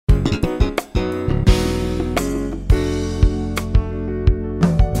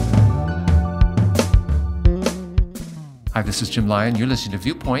Hi, this is Jim Lyon. You're listening to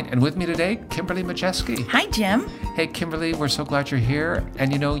Viewpoint, and with me today, Kimberly Majeski. Hi, Jim. Hey, Kimberly, we're so glad you're here.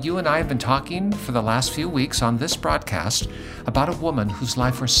 And you and I have been talking for the last few weeks on this broadcast about a woman whose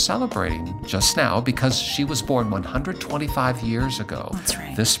life we're celebrating just now because she was born 125 years ago. That's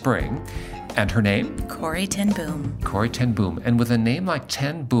right. This spring. And her name? Corrie ten Boom. Corrie ten Boom. And with a name like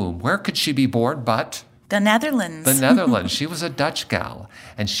ten Boom, where could she be born but? The Netherlands. The Netherlands. She was a Dutch gal,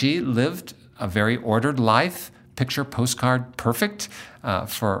 and she lived a very ordered life. Picture postcard perfect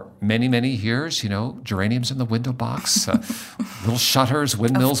for many, many years. Geraniums in the window box, little shutters,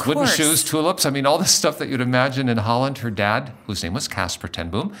 windmills, wooden shoes, tulips. All the stuff that you'd imagine in Holland. Her dad, whose name was Casper ten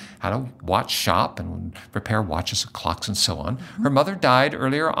Boom, had a watch shop and would repair watches and clocks and so on. Mm-hmm. Her mother died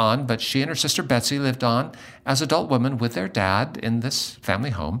earlier on, but she and her sister Betsy lived on as adult women with their dad in this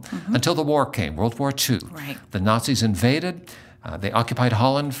family home until the war came, World War II. Right. The Nazis invaded. They occupied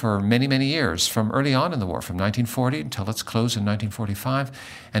Holland for many, many years, from early on in the war, from 1940 until its close in 1945.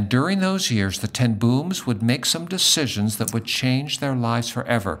 And during those years, the ten Booms would make some decisions that would change their lives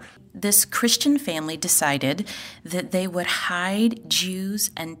forever. This Christian family decided that they would hide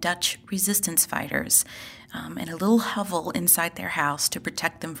Jews and Dutch resistance fighters in a little hovel inside their house to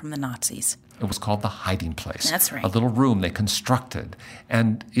protect them from the Nazis. It was called the hiding place. That's right. A little room they constructed.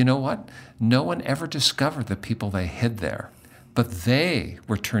 And you know what? No one ever discovered the people they hid there. But they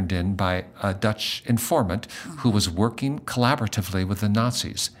were turned in by a Dutch informant who was working collaboratively with the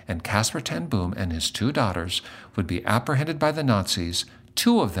Nazis. And Casper ten Boom and his two daughters would be apprehended by the Nazis.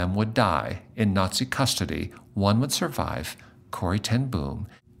 Two of them would die in Nazi custody. One would survive, Corrie ten Boom.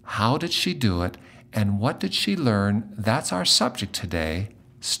 How did she do it? And what did she learn? That's our subject today.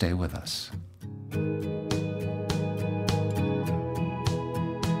 Stay with us.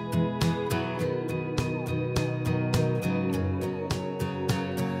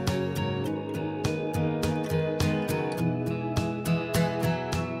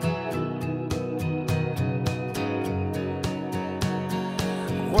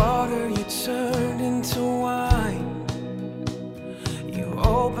 Water you turned into wine. You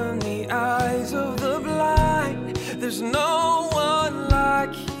opened the eyes of the blind. There's no one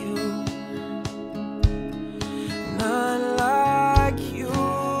like you, none like you.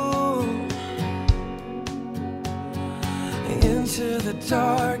 Into the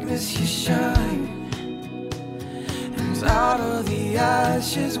darkness you shine, and out of the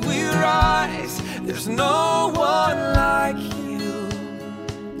ashes we rise. There's no one like you,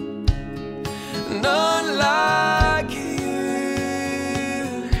 none like you.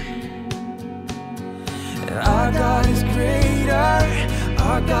 Our God is greater,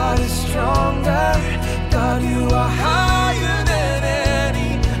 our God is stronger. God, you are higher than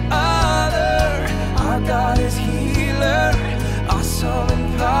any other. Our God is healer, awesome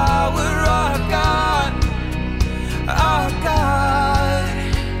in power. Our God, our God.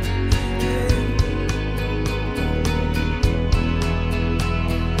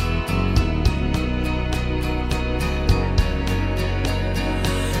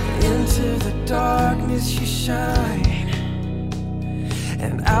 Into the darkness you shine,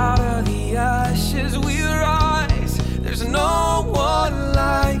 and out of the ashes we rise.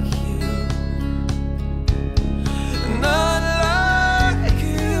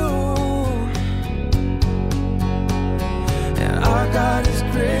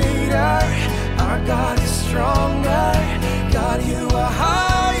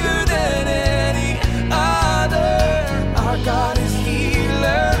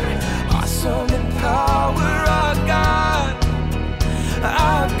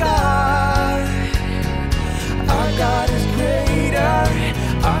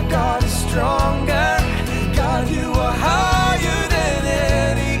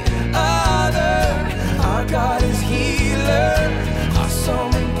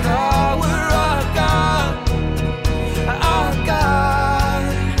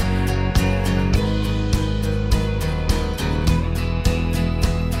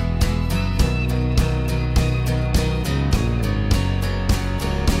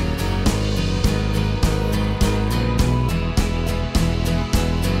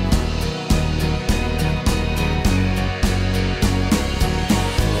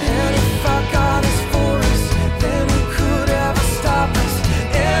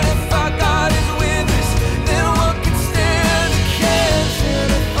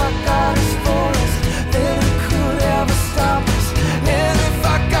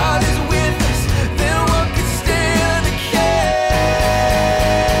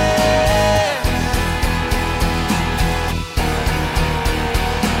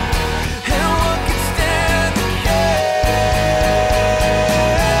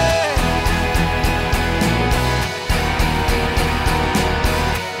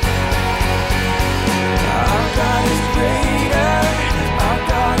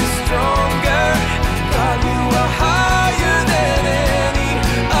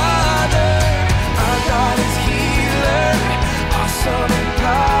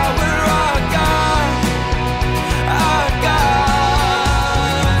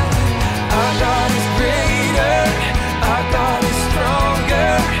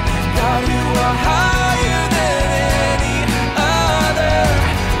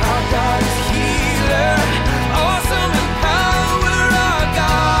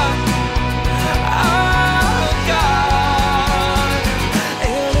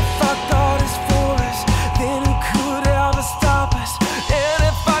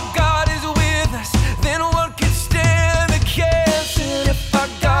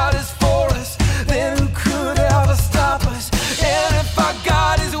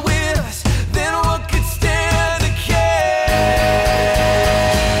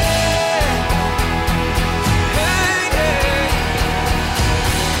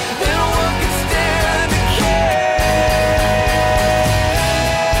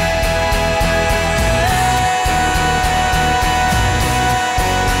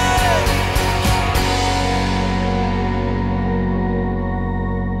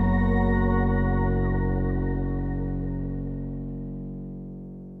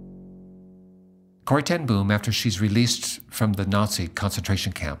 Corrie ten Boom, after she's released from the Nazi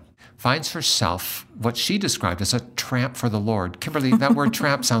concentration camp, finds herself what she described as a tramp for the Lord. Kimberly, that word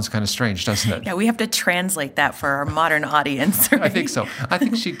tramp sounds kind of strange, doesn't it? Yeah, we have to translate that for our modern audience. Right? I think so. I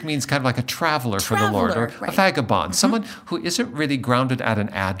think she means kind of like a traveler for the Lord, or right. a vagabond, someone who isn't really grounded at an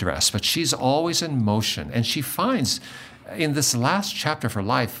address, but she's always in motion. And she finds in this last chapter of her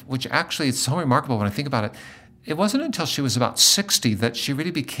life, which actually is so remarkable when I think about it, it wasn't until she was about 60 that she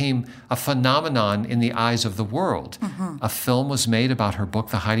really became a phenomenon in the eyes of the world. A film was made about her book,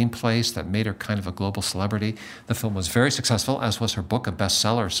 The Hiding Place, that made her kind of a global celebrity. The film was very successful, as was her book, a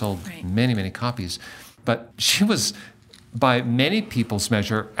bestseller, sold many, many copies. But she was, by many people's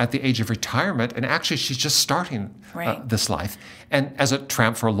measure, at the age of retirement, and actually she's just starting this life. And as a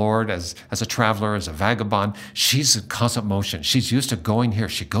tramp for a Lord, as a traveler, as a vagabond, she's in constant motion. She's used to going here.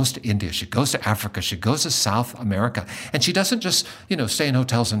 She goes to India. She goes to Africa. She goes to South America. And she doesn't just, stay in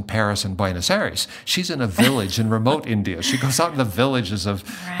hotels in Paris and Buenos Aires. She's in a village in remote India. She goes out in the villages of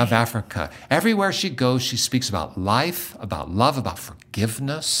Africa. Everywhere she goes, she speaks about life, about love, about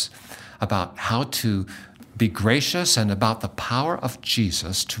forgiveness, about how to be gracious, and about the power of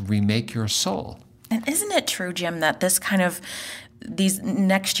Jesus to remake your soul. And isn't it true, Jim, that these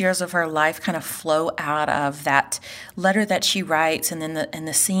next years of her life kind of flow out of that letter that she writes, and then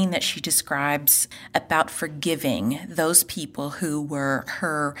the scene that she describes about forgiving those people who were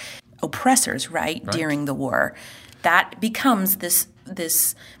her oppressors, right. during the war? That becomes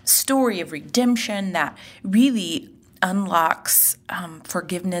this story of redemption that really unlocks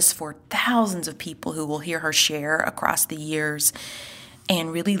forgiveness for thousands of people who will hear her share across the years,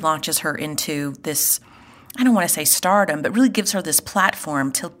 and really launches her into this, I don't want to say stardom, but really gives her this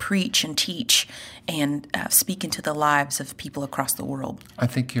platform to preach and teach and speak into the lives of people across the world. I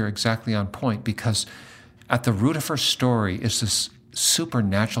think you're exactly on point, because at the root of her story is this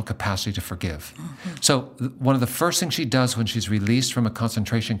supernatural capacity to forgive. So one of the first things she does when she's released from a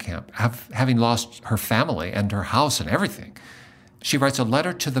concentration camp, having lost her family and her house and everything, she writes a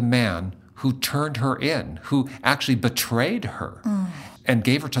letter to the man who turned her in, who actually betrayed her and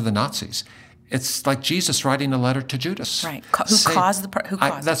gave her to the Nazis. It's like Jesus writing a letter to Judas. Right, who caused it.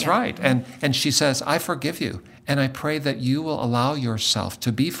 That's right. And she says, I forgive you, and I pray that you will allow yourself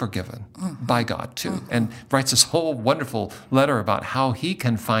to be forgiven by God too. And writes this whole wonderful letter about how he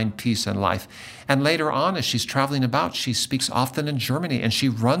can find peace in life. And later on, as she's traveling about, she speaks often in Germany, and she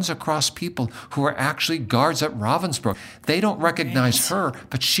runs across people who are actually guards at Ravensbrück. They don't recognize her,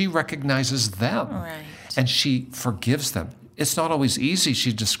 but she recognizes them. Right. And she forgives them. It's not always easy.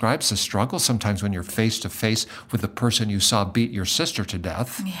 She describes the struggle sometimes when you're face to face with the person you saw beat your sister to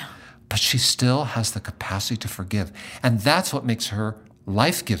death. Yeah. But she still has the capacity to forgive. And that's what makes her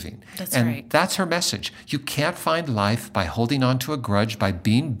life-giving. That's her message. You can't find life by holding on to a grudge, by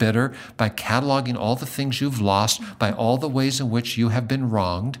being bitter, by cataloging all the things you've lost, by all the ways in which you have been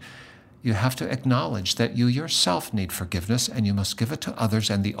wronged. You have to acknowledge that you yourself need forgiveness, and you must give it to others.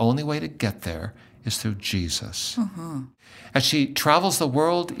 And the only way to get there is through Jesus. As she travels the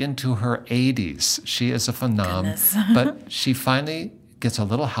world into her 80s, she is a phenom, but she finally gets a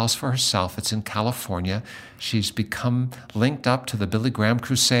little house for herself. It's in California. She's become linked up to the Billy Graham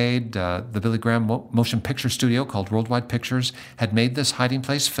Crusade. The Billy Graham motion picture studio called Worldwide Pictures had made this Hiding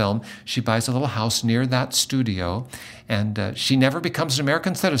Place film. She buys a little house near that studio, and she never becomes an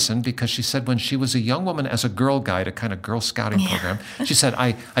American citizen, because she said when she was a young woman as a Girl Guide, a kind of Girl Scouting program, she said,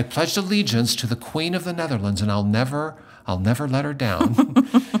 I pledged allegiance to the Queen of the Netherlands, and I'll never let her down.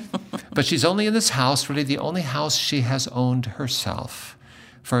 But she's only in this house, really the only house she has owned herself,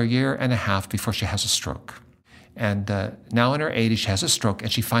 for a year and a half before she has a stroke. And now in her 80s, she has a stroke,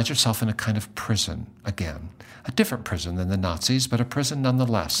 and she finds herself in a kind of prison again. A different prison than the Nazis, but a prison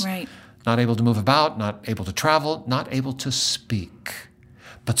nonetheless. Right. Not able to move about, not able to travel, not able to speak.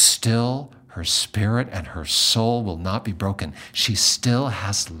 But still, her spirit and her soul will not be broken. She still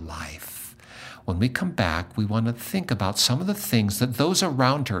has life. When we come back, we want to think about some of the things that those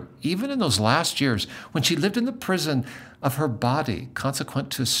around her, even in those last years, when she lived in the prison of her body, consequent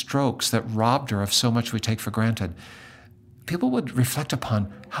to strokes that robbed her of so much we take for granted, people would reflect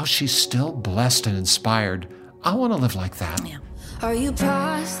upon how she's still blessed and inspired. I want to live like that. Yeah. Are you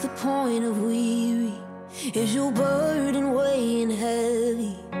past the point of weary? Is your burden weighing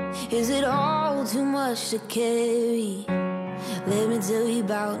heavy? Is it all too much to carry? Let me tell you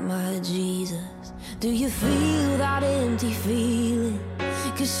about my Jesus. Do you feel that empty feeling?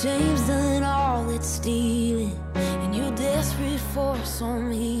 'Cause shame's done all it's stealing, and you're desperate for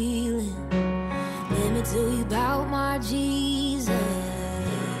some healing. Let me tell you about my Jesus.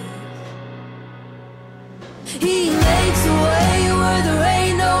 He makes a way where there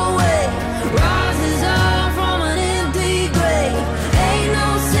ain't no way. Rise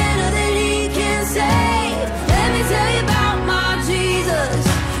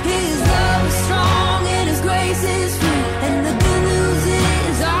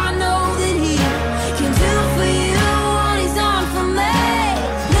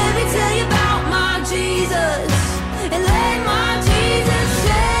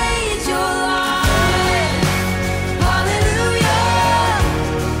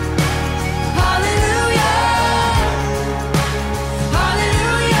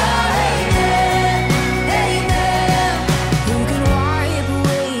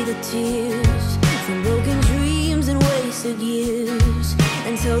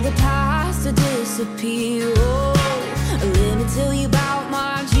tell the past to disappear. Oh, let me tell you about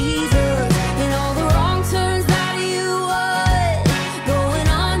my Jesus and all the wrong turns that you would going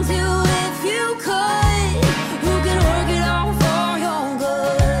on to if you could. Who can work it out for your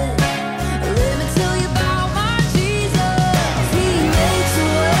good? Let me tell you about my Jesus. He makes a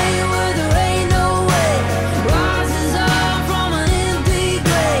way where there ain't no way. Rises up from an empty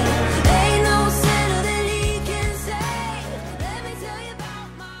grave. Ain't no sinner that he can save. Let me tell you about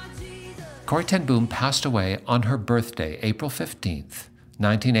my Jesus. Corrie ten Boom passed away on her birthday, April 15th,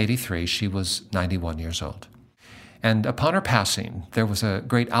 1983. She was 91 years old. And upon her passing, there was a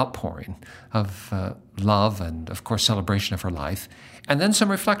great outpouring of love and, of course, celebration of her life, and then some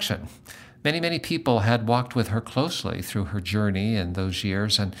reflection. Many people had walked with her closely through her journey in those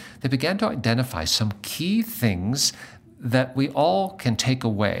years, and they began to identify some key things that we all can take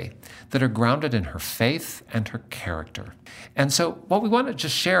away that are grounded in her faith and her character. And so what we want to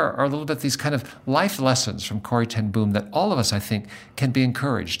just share are a little bit these kind of life lessons from Corrie ten Boom that all of us, I think, can be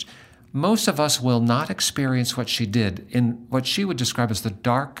encouraged. Most of us will not experience what she did in what she would describe as the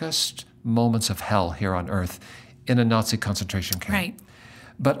darkest moments of hell here on earth in a Nazi concentration camp. Right.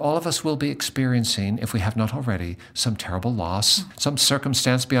 But all of us will be experiencing, if we have not already, some terrible loss, some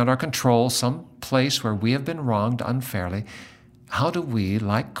circumstance beyond our control, some place where we have been wronged unfairly. How do we,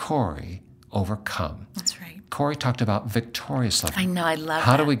 like Corrie, overcome? That's right. Corrie talked about victorious living. I know, I love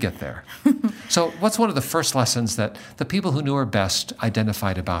How that. do we get there? So what's one of the first lessons that the people who knew her best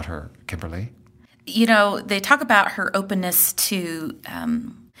identified about her, Kimberly? You know, they talk about her openness to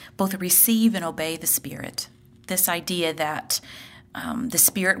both receive and obey the Spirit. This idea that the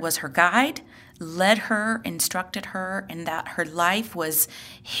Spirit was her guide, led her, instructed her, and that her life was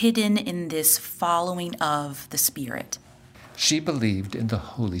hidden in this following of the Spirit. She believed in the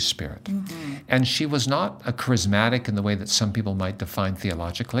Holy Spirit. And she was not a charismatic in the way that some people might define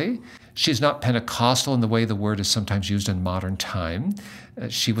theologically. She's not Pentecostal in the way the word is sometimes used in modern time.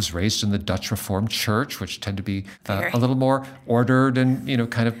 She was raised in the Dutch Reformed Church, which tend to be a little more ordered and,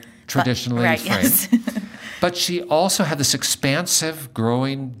 kind of traditionally right, framed. yes. But she also had this expansive,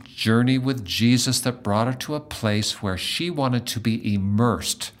 growing journey with Jesus that brought her to a place where she wanted to be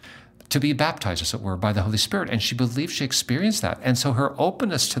immersed, to be baptized, as it were, by the Holy Spirit. And she believed she experienced that. And so her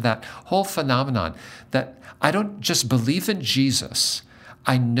openness to that whole phenomenon, that I don't just believe in Jesus,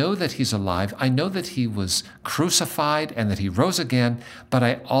 I know that he's alive, I know that he was crucified and that he rose again, but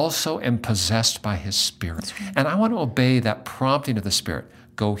I also am possessed by his Spirit. Right. And I want to obey that prompting of the Spirit.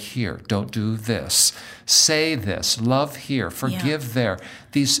 Go here, don't do this, say this, love here, forgive there.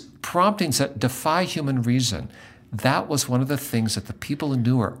 These promptings that defy human reason. That was one of the things that the people who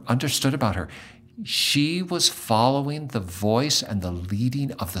knew her understood about her. She was following the voice and the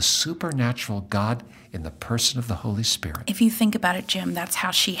leading of the supernatural God in the person of the Holy Spirit. If you think about it, Jim, that's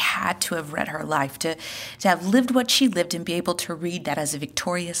how she had to have read her life. To have lived what she lived and be able to read that as a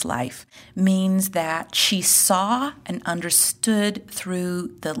victorious life means that she saw and understood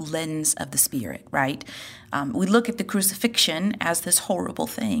through the lens of the Spirit, right? We look at the crucifixion as this horrible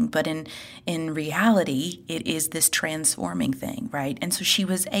thing, but in reality, it is this transforming thing, right? And so she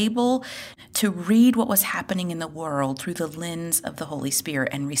was able to read what was happening in the world through the lens of the Holy Spirit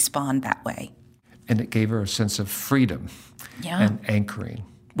and respond that way. And it gave her a sense of freedom and anchoring,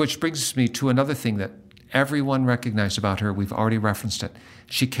 which brings me to another thing that everyone recognized about her. We've already referenced it.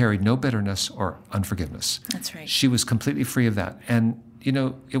 She carried no bitterness or unforgiveness. That's right. She was completely free of that. And,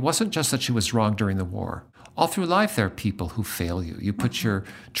 it wasn't just that she was wrong during the war. All through life, there are people who fail you. You put your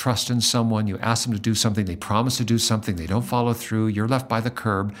trust in someone, you ask them to do something, they promise to do something, they don't follow through, you're left by the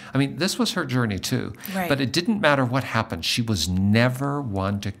curb. I mean, this was her journey too. Right. But it didn't matter what happened. She was never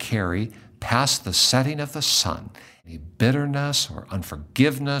one to carry past the setting of the sun any bitterness or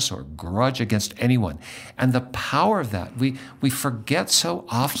unforgiveness or grudge against anyone. And the power of that, we forget so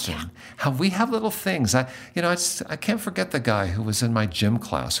often how we have little things. I can't forget the guy who was in my gym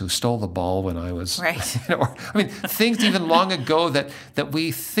class who stole the ball when I was, things even long ago that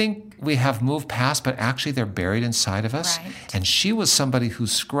we think we have moved past, but actually they're buried inside of us. Right. And she was somebody who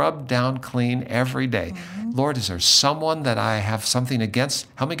scrubbed down clean every day. Lord, is there someone that I have something against?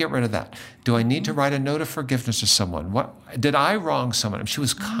 Help me get rid of that. Do I need to write a note of forgiveness to someone? What did I wrong someone? She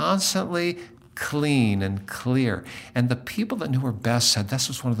was constantly clean and clear. And the people that knew her best said this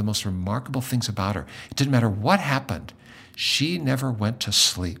was one of the most remarkable things about her. It didn't matter what happened. She never went to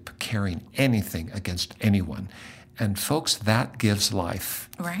sleep carrying anything against anyone. And folks, that gives life.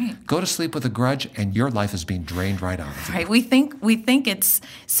 Right. Go to sleep with a grudge and your life is being drained right out of you. Right. We think it's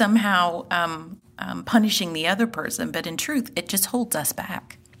somehow punishing the other person, but in truth, it just holds us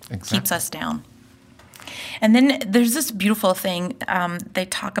back, Exactly. keeps us down. And then there's this beautiful thing. They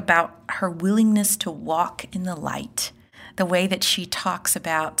talk about her willingness to walk in the light, the way that she talks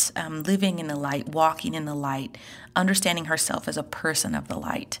about living in the light, walking in the light, understanding herself as a person of the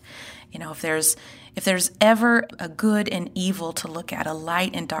light. You know, if there's ever a good and evil to look at, a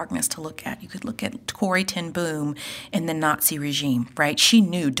light and darkness to look at, you could look at Corrie ten Boom in the Nazi regime, right? She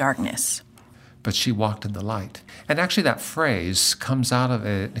knew darkness. But she walked in the light. And actually that phrase comes out of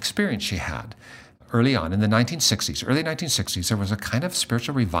an experience she had early on in the 1960s. Early 1960s, there was a kind of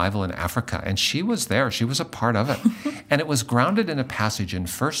spiritual revival in Africa, and she was there. She was a part of it. And it was grounded in a passage in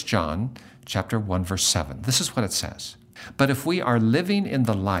 1 John chapter 1, verse 7. This is what it says. But if we are living in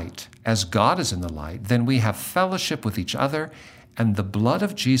the light, as God is in the light, then we have fellowship with each other, and the blood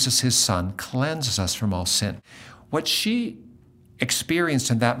of Jesus, his Son, cleanses us from all sin. What she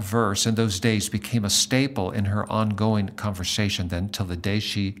experienced in that verse in those days became a staple in her ongoing conversation then till the day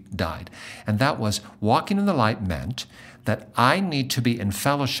she died. And that was walking in the light meant that I need to be in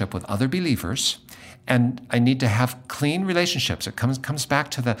fellowship with other believers, and I need to have clean relationships. It comes back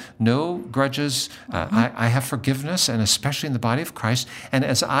to the no grudges. I have forgiveness, and especially in the body of Christ. And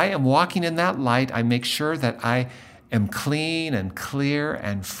as I am walking in that light, I make sure that I am clean and clear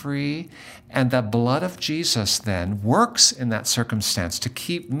and free. And the blood of Jesus then works in that circumstance to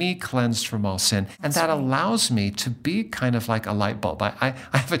keep me cleansed from all sin. And that allows me to be kind of like a light bulb. I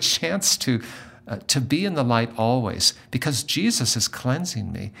have a chance to be in the light always because Jesus is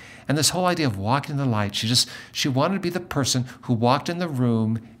cleansing me. And this whole idea of walking in the light, she wanted to be the person who walked in the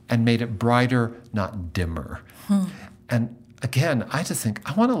room and made it brighter, not dimmer. And again, I just think,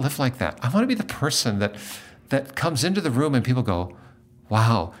 I want to live like that. I want to be the person that comes into the room and people go,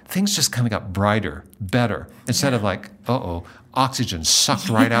 wow, things just coming up brighter, better, instead of like, oxygen sucked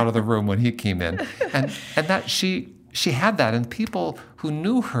right out of the room when he came in. And that she had that, and people who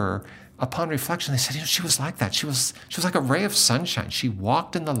knew her, upon reflection, they said, she was like that. She was like a ray of sunshine. She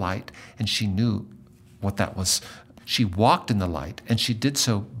walked in the light, and she knew what that was. She walked in the light, and she did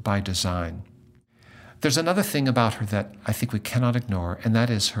so by design. There's another thing about her that I think we cannot ignore, and that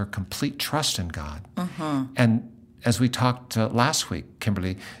is her complete trust in God. And as we talked last week,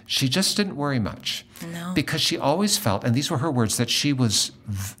 Kimberly, she just didn't worry much. No. Because she always felt, and these were her words, that she was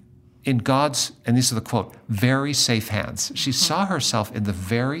in God's, and these are the quote, very safe hands. She saw herself in the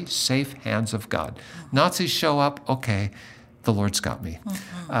very safe hands of God. Nazis show up, okay, the Lord's got me.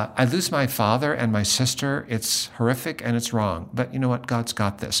 I lose my father and my sister. It's horrific and it's wrong. But you know what? God's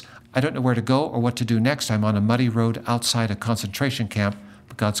got this. I don't know where to go or what to do next. I'm on a muddy road outside a concentration camp.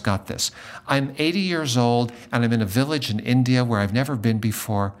 God's got this. I'm 80 years old and I'm in a village in India where I've never been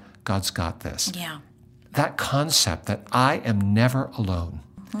before. God's got this. Yeah. That concept that I am never alone.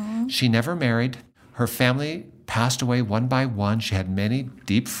 She never married. Her family passed away one by one. She had many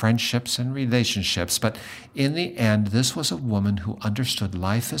deep friendships and relationships, but in the end, this was a woman who understood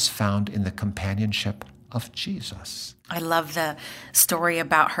life is found in the companionship of Jesus. I love the story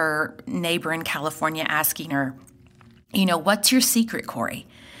about her neighbor in California asking her, what's your secret, Corrie?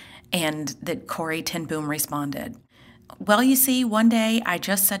 And that Corrie ten Boom responded, well, you see, one day I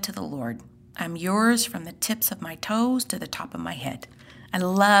just said to the Lord, I'm yours from the tips of my toes to the top of my head. I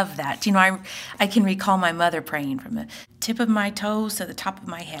love that. I can recall my mother praying from the tip of my toes to the top of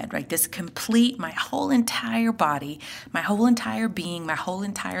my head, right? This complete, my whole entire body, my whole entire being, my whole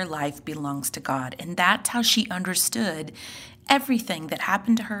entire life belongs to God. And that's how she understood everything that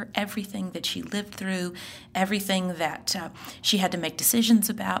happened to her, everything that she lived through, everything that she had to make decisions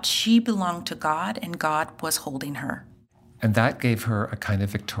about. She belonged to God, and God was holding her. And that gave her a kind of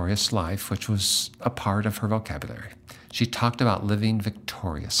victorious life, which was a part of her vocabulary. She talked about living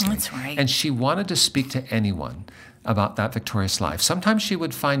victoriously. That's right. And she wanted to speak to anyone about that victorious life. Sometimes she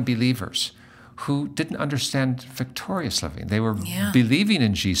would find believers who didn't understand victorious living. They were believing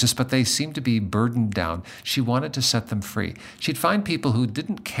in Jesus, but they seemed to be burdened down. She wanted to set them free. She'd find people who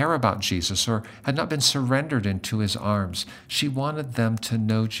didn't care about Jesus or had not been surrendered into his arms. She wanted them to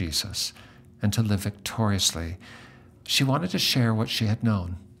know Jesus and to live victoriously. She wanted to share what she had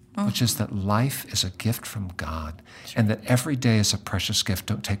known, which is that life is a gift from God and that every day is a precious gift.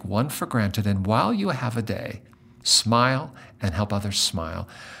 Don't take one for granted. And while you have a day, smile and help others smile.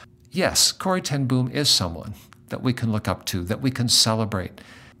 Yes, Corrie ten Boom is someone that we can look up to, that we can celebrate.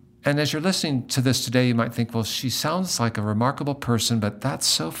 And as you're listening to this today, you might think, well, she sounds like a remarkable person, but that's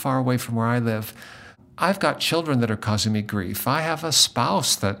so far away from where I live. I've got children that are causing me grief. I have a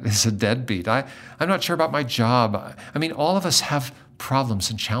spouse that is a deadbeat. I'm not sure about my job. I mean, all of us have problems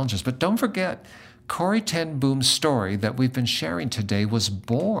and challenges. But don't forget, Corrie ten Boom's story that we've been sharing today was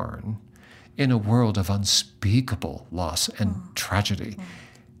born in a world of unspeakable loss and tragedy.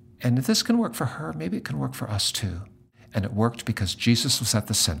 And if this can work for her, maybe it can work for us too. And it worked because Jesus was at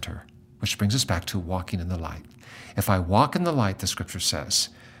the center, which brings us back to walking in the light. If I walk in the light, the scripture says,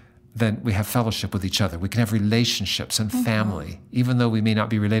 then we have fellowship with each other. We can have relationships and family. Even though we may not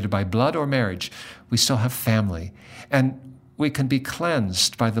be related by blood or marriage, we still have family. And we can be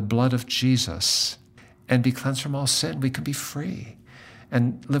cleansed by the blood of Jesus and be cleansed from all sin. We can be free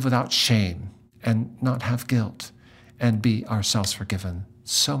and live without shame and not have guilt and be ourselves forgiven.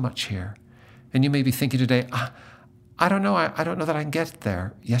 So much here. And you may be thinking today, I don't know. I don't know that I can get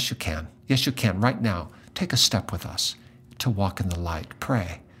there. Yes, you can. Yes, you can. Right now, take a step with us to walk in the light.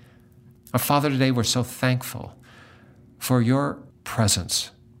 Pray. Our Father, today we're so thankful for your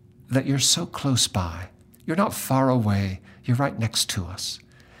presence, that you're so close by. You're not far away. You're right next to us.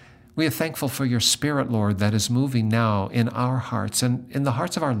 We are thankful for your Spirit, Lord, that is moving now in our hearts and in the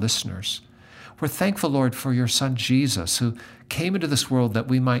hearts of our listeners. We're thankful, Lord, for your Son, Jesus, who came into this world that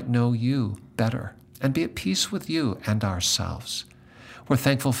we might know you better and be at peace with you and ourselves. We're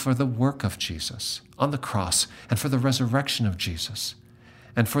thankful for the work of Jesus on the cross and for the resurrection of Jesus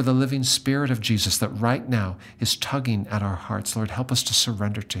and for the living Spirit of Jesus that right now is tugging at our hearts. Lord, help us to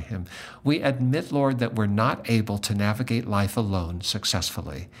surrender to him. We admit, Lord, that we're not able to navigate life alone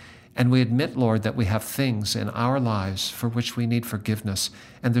successfully. And we admit, Lord, that we have things in our lives for which we need forgiveness,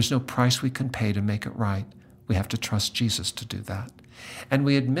 and there's no price we can pay to make it right. We have to trust Jesus to do that. And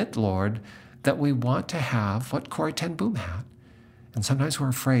we admit, Lord, that we want to have what Corrie ten Boom had. And sometimes we're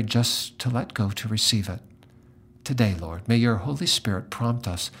afraid just to let go to receive it. Today, Lord, may your Holy Spirit prompt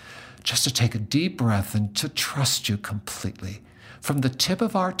us just to take a deep breath and to trust you completely, from the tip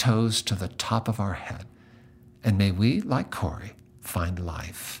of our toes to the top of our head. And may we, like Corrie, find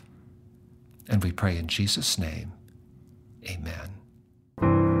life. And we pray in Jesus' name, amen.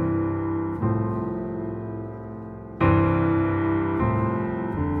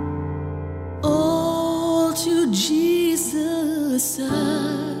 All to Jesus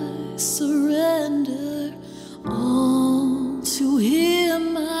I surrender, all to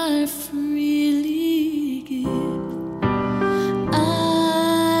him I freely give.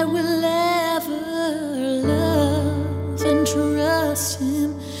 I will ever love and trust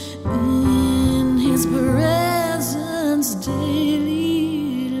him, in his presence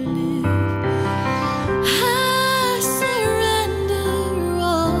daily live. I surrender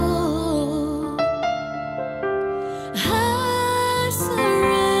all. I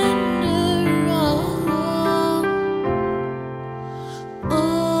surrender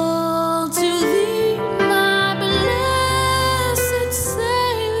all to thee, my blessed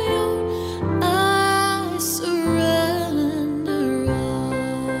Savior. I surrender all.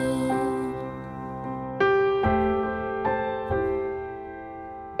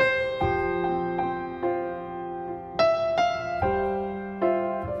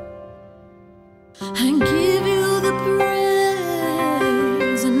 And give you the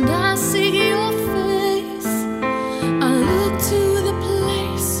praise, and I seek your face. I look to the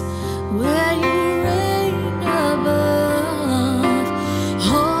place where you reign above.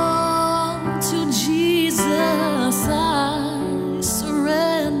 All to Jesus I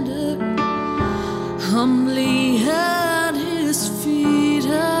surrender. Humbly at his feet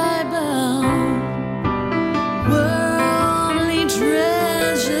I bow. Worldly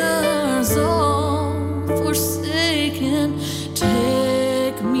treasures all forsaken.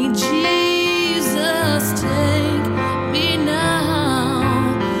 Take me, Jesus, take me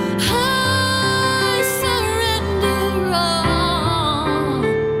now. I surrender all.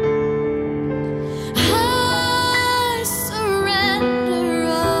 I surrender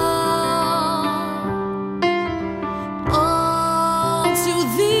all to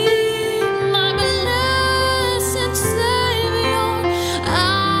thee, my blessed Savior.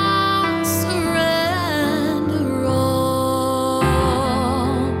 I surrender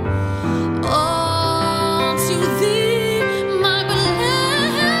all to thee, my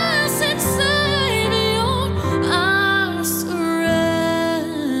blessed Savior. I surrender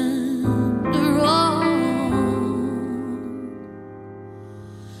all.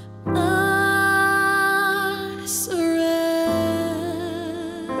 I surrender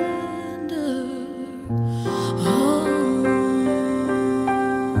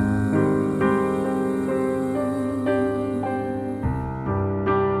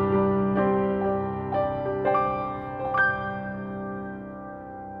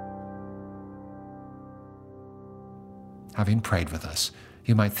Having prayed with us,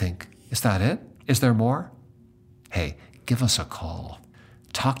 you might think, is that it? Is there more? Hey, give us a call.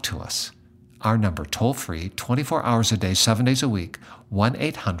 Talk to us. Our number, toll-free, 24 hours a day, 7 days a week,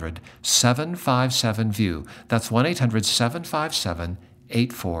 1-800-757-VIEW. That's 1-800-757-8727.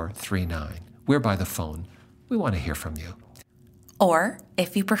 888-241-8439. We're by the phone. We want to hear from you. Or,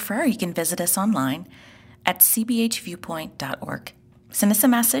 if you prefer, you can visit us online at cbhviewpoint.org. Send us a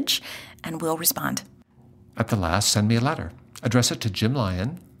message, and we'll respond. At the last, send me a letter. Address it to Jim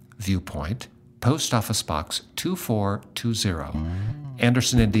Lyon, Viewpoint, Post Office Box 2420,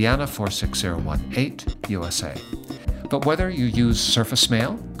 Anderson, Indiana 46018, USA. But whether you use Surface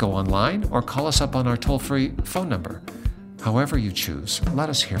Mail, go online, or call us up on our toll-free phone number, however you choose, let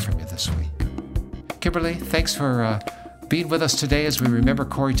us hear from you this week. Kimberly, thanks for being with us today as we remember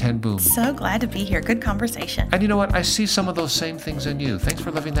Corrie ten Boom. So glad to be here. Good conversation. And you know what? I see some of those same things in you. Thanks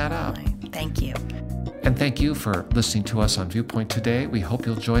for living that up. Thank you. And thank you for listening to us on Viewpoint today. We hope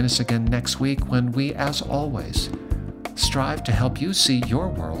you'll join us again next week when we, as always, strive to help you see your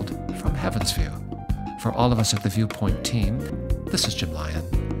world from heaven's view. For all of us at the Viewpoint team, this is Jim Lyon.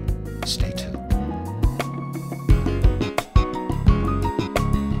 Stay tuned.